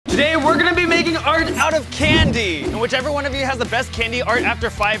Today we're gonna be making art out of candy. And whichever one of you has the best candy art after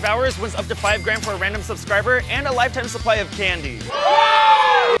 5 hours wins up to $5 for a random subscriber and a lifetime supply of candy.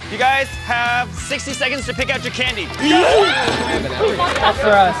 You guys have 60 seconds to pick out your candy. After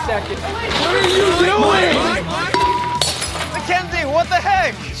a second. What are you doing? Mackenzie, what the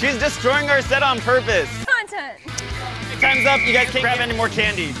heck? She's destroying our set on purpose. Content. Time's up, you guys can't grab any more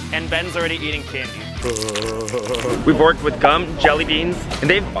candy. And Ben's already eating candy. We've worked with gum, jelly beans, and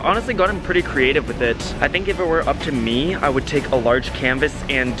they've honestly gotten pretty creative with it. I think if it were up to me, I would take a large canvas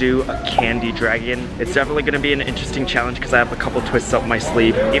and do a candy dragon. It's definitely gonna be an interesting challenge because I have a couple twists up my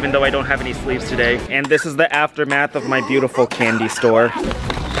sleeve, even though I don't have any sleeves today. And this is the aftermath of my beautiful candy store.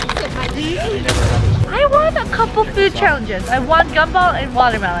 I won a couple food challenges. I won gumball and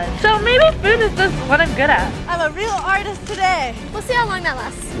watermelon. So maybe food is just what I'm good at. I'm a real artist today. We'll see how long that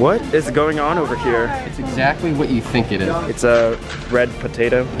lasts. What is going on over here? It's exactly what you think it is. It's a red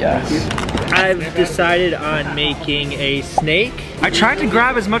potato. Yes. I've decided on making a snake. I tried to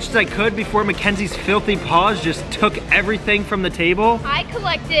grab as much as I could before Mackenzie's filthy paws just took everything from the table. I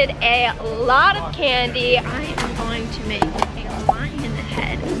collected a lot of candy. I am going to make a lion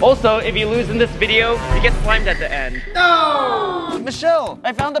head. Also, if you lose in this video, you get slimed at the end. No! Michelle,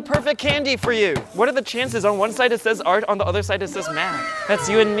 I found the perfect candy for you. What are the chances? On one side it says art, on the other side it says math. That's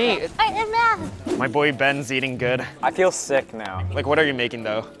you and me. Art and math. My boy Ben's eating good. I feel sick now. Like, what are you making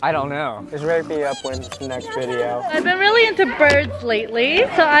though? I don't know. Just ready for you up when the next video. I've been really into birds lately,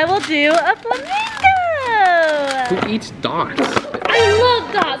 so I will do a flamingo. Who eats dots? I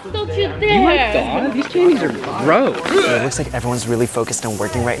love dots, don't you dare. You like dots? These candies are gross. It looks like everyone's really focused on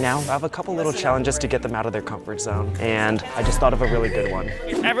working right now. I have a couple little challenges to get them out of their comfort zone, and I just thought of a really good one.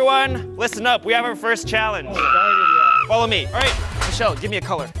 Everyone, listen up. We have our first challenge. Follow me. All right, Michelle, give me a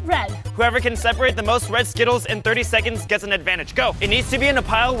color. Red. Whoever can separate the most red Skittles in 30 seconds gets an advantage. Go. It needs to be in a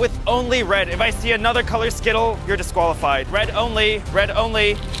pile with only red. If I see another color Skittle, you're disqualified. Red only, red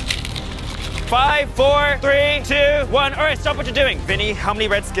only. 5, 4, 3, 2, 1. All right, stop what you're doing. Vinny, how many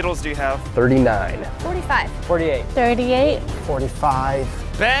red Skittles do you have? 39. 45. 48. 38. 45.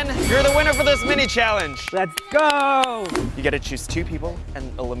 Ben, you're the winner for this mini challenge. Let's go! You gotta choose 2 people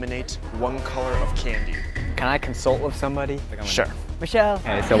and eliminate 1 color of candy. Can I consult with somebody? Sure. Michelle.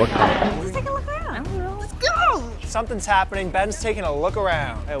 Okay, so what color? Let's take a look around. I don't know. Let's go! Something's happening. Ben's taking a look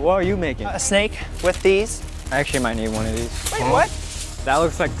around. Hey, what are you making? A snake with these. I actually might need one of these. Wait, what? That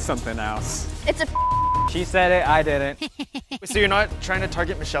looks like something else. It's a She said it, I didn't. So you're not trying to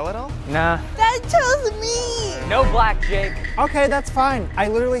target Michelle at all? Nah. That chose me. No black, Jake. Okay, that's fine. I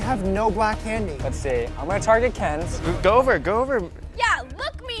literally have no black candy. Let's see. I'm gonna target Ken's. Go over, go over. Yeah,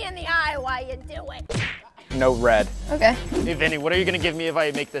 look me in the eye while you do it. No red. Okay. Hey Vinny, what are you gonna give me if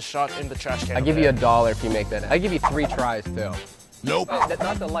I make this shot in the trash can? I'll give you $1 if you make that. I'll give you 3 tries too. Nope.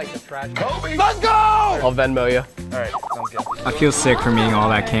 Not the light, the trash can. Let's go! I'll Venmo you. All right, sounds good. I feel sick from eating all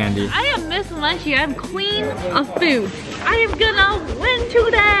that candy. I am Miss Munchie. I'm queen of food. I am gonna win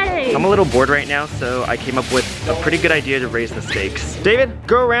today. I'm a little bored right now, so I came up with a pretty good idea to raise the stakes. David,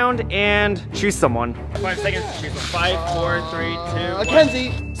 go around and choose someone. 5 seconds to choose one. 5, 4, 3, 2,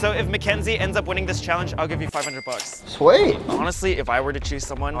 Mackenzie. So if Mackenzie ends up winning this challenge, I'll give you $500. Sweet. Honestly, if I were to choose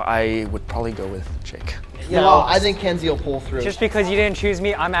someone, I would probably go with Jake. Yeah, well, I think Kenzie will pull through. Just because you didn't choose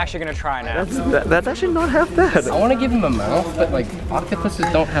me, I'm actually gonna try now. That's actually not half bad. I want to give him a mouth, but like octopuses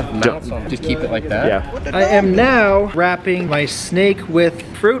don't have mouths, so just keep it like that. Yeah. I am now wrapping my snake with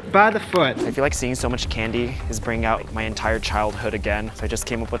fruit by the foot. I feel like seeing so much candy is bringing out my entire childhood again, so I just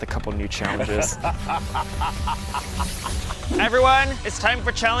came up with a couple new challenges. Everyone, it's time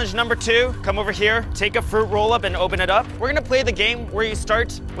for challenge number 2. Come over here, take a fruit roll up and open it up. We're gonna play the game where you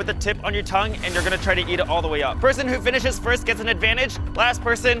start with a tip on your tongue and you're gonna try to eat it all the way up. Person who finishes first gets an advantage. Last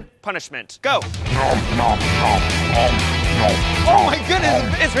person, punishment. Go. Oh my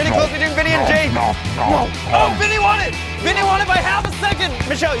goodness, it's really close between Vinny and Jake. Oh, Vinny won it! Vinny won it by half a second!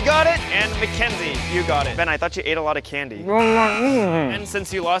 Michelle, you got it? And Mackenzie, you got it. Ben, I thought you ate a lot of candy. And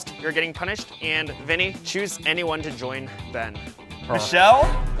since you lost, you're getting punished. And Vinny, choose anyone to join Ben. Michelle?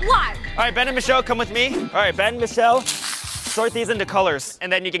 What? All right, Ben and Michelle, come with me. All right, Ben, Michelle, sort these into colors,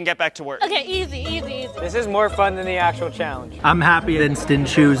 and then you can get back to work. Okay, easy, easy, easy. This is more fun than the actual challenge. I'm happy Vince didn't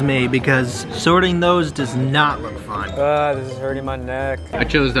choose me because sorting those does not look fun. This is hurting my neck. I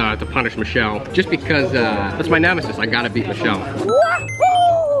chose to punish Michelle just because that's my nemesis. I gotta beat Michelle.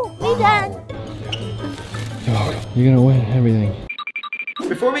 Woohoo! We done. You're gonna win everything.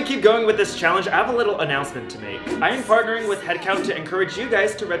 Before we keep going with this challenge, I have a little announcement to make. I am partnering with Headcount to encourage you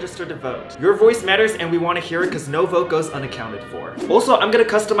guys to register to vote. Your voice matters and we want to hear it because no vote goes unaccounted for. Also, I'm going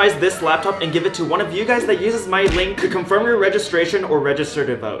to customize this laptop and give it to one of you guys that uses my link to confirm your registration or register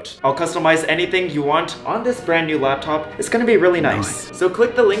to vote. I'll customize anything you want on this brand new laptop. It's going to be really nice. So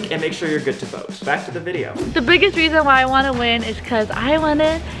click the link and make sure you're good to vote. Back to the video. The biggest reason why I want to win is because I want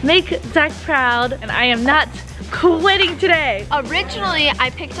to make Zach proud, and I am not quitting today. Originally,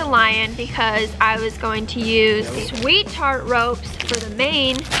 I picked a lion because I was going to use sweet tart ropes for the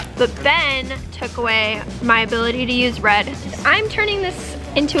mane, but Ben took away my ability to use red. I'm turning this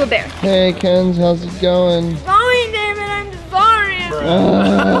into a bear. Hey, Kenz, how's it going? Sorry, David, I'm sorry.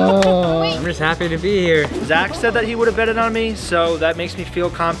 I'm just happy to be here. Zach said that he would have betted on me, so that makes me feel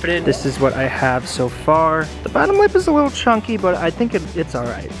confident. This is what I have so far. The bottom lip is a little chunky, but I think it's all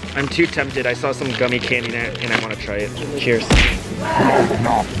right. I'm too tempted. I saw some gummy candy and I want to try it. Cheers. It's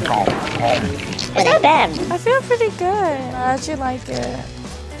not bad. I feel pretty good. I actually like it.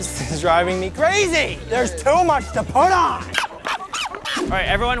 This is driving me crazy. There's too much to put on. All right,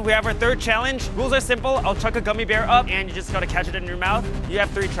 everyone, we have our third challenge. Rules are simple. I'll chuck a gummy bear up and you just gotta catch it in your mouth. You have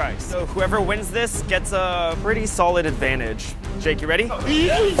 3 tries. So whoever wins this gets a pretty solid advantage. Jake, you ready? No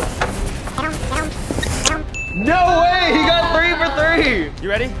way, he got 3 for 3. You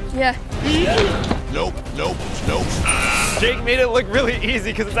ready? Yeah. Nope. Jake made it look really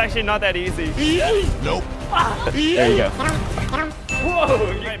easy because it's actually not that easy. Nope. There you go. Whoa!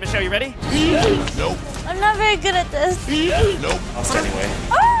 All right, Michelle, you ready? Nope. I'm not very good at this. Nope. I'll stand anyway.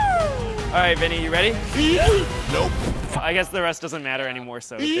 Oh! All right, Vinny, you ready? Nope. I guess the rest doesn't matter anymore,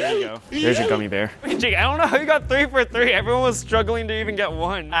 so there you go. There's your gummy bear. Wait, Jake, I don't know how you got 3 for 3. Everyone was struggling to even get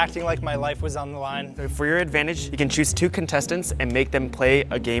 1. Acting like my life was on the line. For your advantage, you can choose 2 contestants and make them play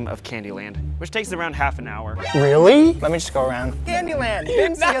a game of Candyland, which takes around half an hour. Really? Let me just go around. Candyland.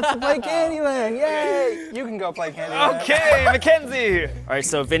 Vince gets to play Candyland. Yay! You can go play Candyland. Okay, Mackenzie. All right,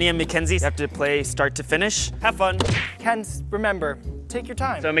 so Vinny and Mackenzie have to play start to finish. Have fun. Kenz, remember, take your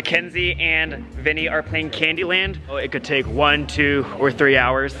time. So Mackenzie and Vinny are playing Candyland. Oh, it could take 1, 2, or 3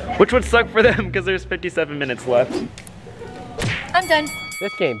 hours, which would suck for them because there's 57 minutes left. I'm done.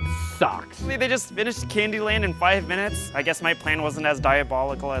 This game sucks. They just finished Candyland in 5 minutes. I guess my plan wasn't as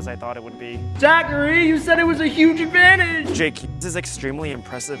diabolical as I thought it would be. Zachary, you said it was a huge advantage. Jake, this is extremely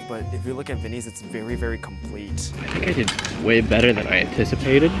impressive, but if you look at Vinny's, it's very, very complete. I think I did way better than I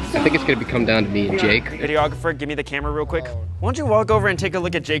anticipated. I think it's gonna come down to me and Jake. Videographer, give me the camera real quick. Why don't you walk over and take a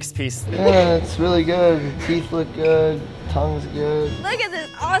look at Jake's piece? Yeah, it's really good. The teeth look good. Tongue's good. Look at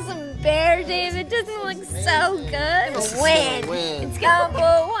this awesome bear, David. Doesn't it look so good? Win. It's number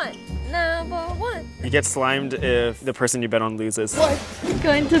 1. Number 1. You get slimed if the person you bet on loses.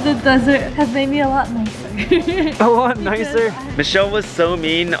 Going to the desert has made me a lot nicer. A lot nicer. Michelle was so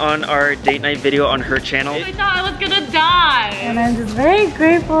mean on our date night video on her channel. I thought I was gonna die. And I'm just very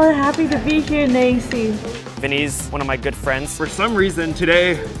grateful and happy to be here in AC. Vinny's one of my good friends. For some reason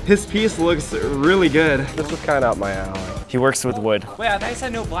today, his piece looks really good. This was kind of up my alley. He works with wood. Wait, I thought you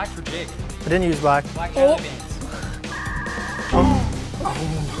said no black for Jake. I didn't use black. Black jelly beans.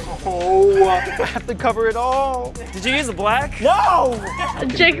 Oh, I have to cover it all. Did you use black? No!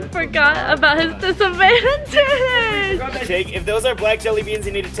 Jake forgot about his disadvantage. Jake, if those are black jelly beans,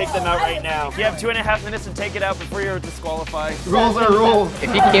 you need to take them out right now. You have 2.5 minutes to take it out before you're disqualified. Rules are rules.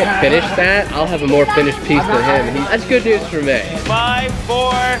 If he can't finish that, I'll have a more finished piece for him. That's good news for me. 5,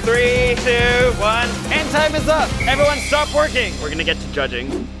 4, 3, 2, 1, and time is up. Everyone stop working. We're gonna get to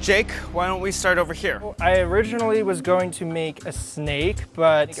judging. Jake, why don't we start over here? I originally was going to make a snake,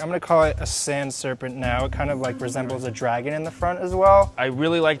 but I'm gonna call it a sand serpent now. It kind of like resembles a dragon in the front as well. I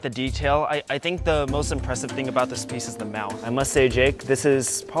really like the detail. I think the most impressive thing about this piece is the mouth. I must say, Jake, this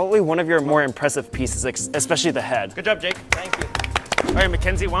is probably one of your more impressive pieces, especially the head. Good job, Jake. Thank you. All right,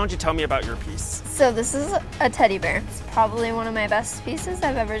 Mackenzie, why don't you tell me about your piece? So this is a teddy bear. It's probably one of my best pieces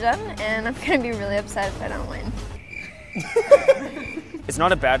I've ever done, and I'm gonna be really upset if I don't win. It's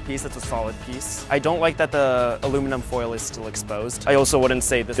not a bad piece, it's a solid piece. I don't like that the aluminum foil is still exposed. I also wouldn't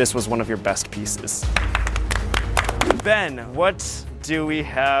say that this was one of your best pieces. Ben, what do we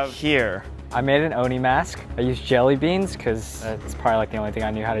have here? I made an Oni mask. I used jelly beans because it's probably like the only thing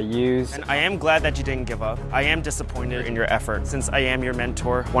I knew how to use. And I am glad that you didn't give up. I am disappointed in your effort. Since I am your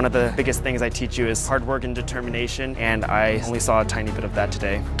mentor, one of the biggest things I teach you is hard work and determination, and I only saw a tiny bit of that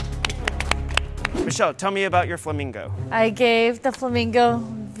today. Michelle, tell me about your flamingo. I gave the flamingo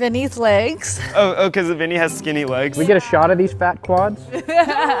Vinny's legs. Oh, because Vinny has skinny legs. We get a shot of these fat quads?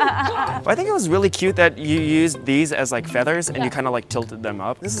 I think it was really cute that you used these as like feathers and you kind of like tilted them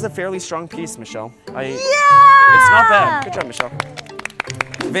up. This is a fairly strong piece, Michelle. Yeah! It's not bad. Good job, Michelle.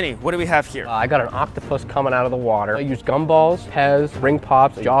 Vinny, what do we have here? I got an octopus coming out of the water. I used gumballs, Pez, Ring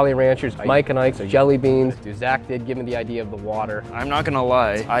Pops, Jolly Ranchers, Mike and Ike's, Jelly Beans. Zach did give me the idea of the water. I'm not gonna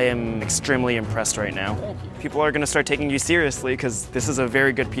lie, I am extremely impressed right now. People are gonna start taking you seriously because this is a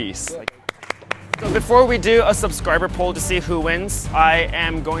very good piece. So before we do a subscriber poll to see who wins, I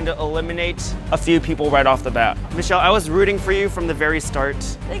am going to eliminate a few people right off the bat. Michelle, I was rooting for you from the very start.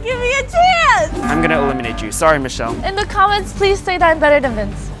 They give me a chance! I'm gonna eliminate you. Sorry, Michelle. In the comments, please say that I'm better than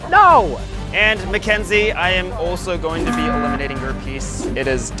Vince. No! And Mackenzie, I am also going to be eliminating your piece. It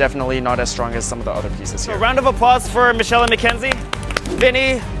is definitely not as strong as some of the other pieces here. So round of applause for Michelle and Mackenzie.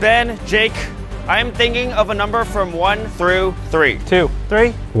 Vinny, Ben, Jake, I'm thinking of a number from 1 through 3. 2,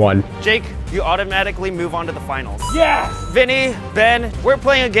 3, 1. Jake, you automatically move on to the finals. Yes! Vinny, Ben, we're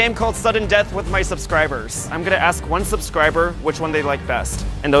playing a game called Sudden Death with my subscribers. I'm gonna ask one subscriber which one they like best,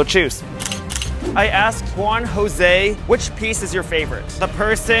 and they'll choose. I asked Juan Jose, which piece is your favorite? The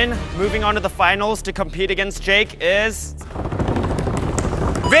person moving on to the finals to compete against Jake is...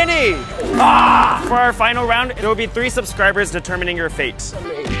 Vinny! Ah! For our final round, there will be 3 subscribers determining your fate.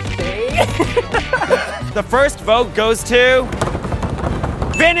 The first vote goes to...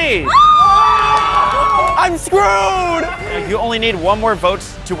 Vinny! I'm screwed! You only need 1 more vote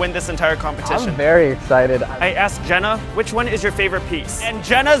to win this entire competition. I'm very excited. I asked Jenna, which one is your favorite piece? And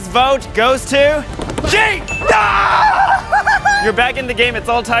Jenna's vote goes to... Jake! You're back in the game, it's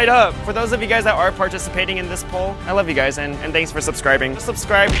all tied up. For those of you guys that are participating in this poll, I love you guys and thanks for subscribing.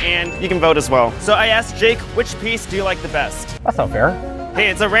 Subscribe and you can vote as well. So I asked Jake, which piece do you like the best? That's not fair. Hey,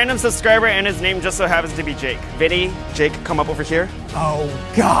 it's a random subscriber and his name just so happens to be Jake. Vinny, Jake, come up over here. Oh,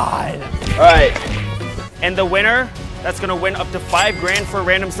 God. All right. And the winner, that's gonna win up to $5 grand for a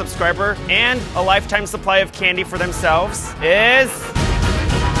random subscriber and a lifetime supply of candy for themselves is...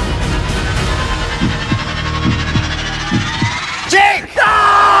 Jake!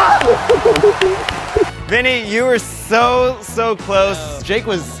 Ah! Vinny, you were so close. Jake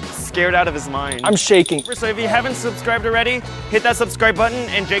was scared out of his mind. I'm shaking. So if you haven't subscribed already, hit that subscribe button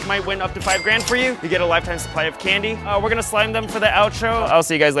and Jake might win up to $5 grand for you. You get a lifetime supply of candy. We're gonna slime them for the outro. I'll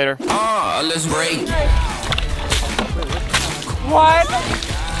see you guys later. Let's break. What?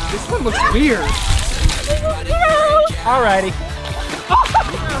 This one looks weird. Alrighty.